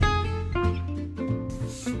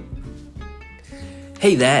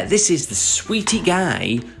Hey there, this is the Sweetie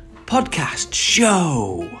Guy podcast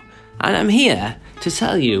show, and I'm here to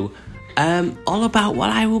tell you all about what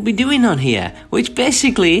I will be doing on here, which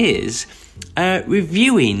basically is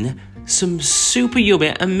reviewing some super yummy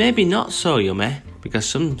and maybe not so yummy, because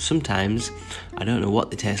sometimes I don't know what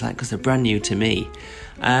they taste like because they're brand new to me.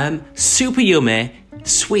 Super yummy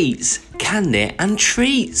sweets, candy and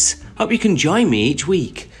treats. Hope you can join me each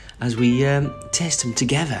week as we taste them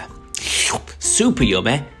together. Super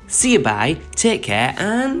yummy. See you, bye, take care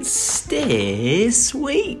and stay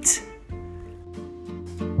sweet.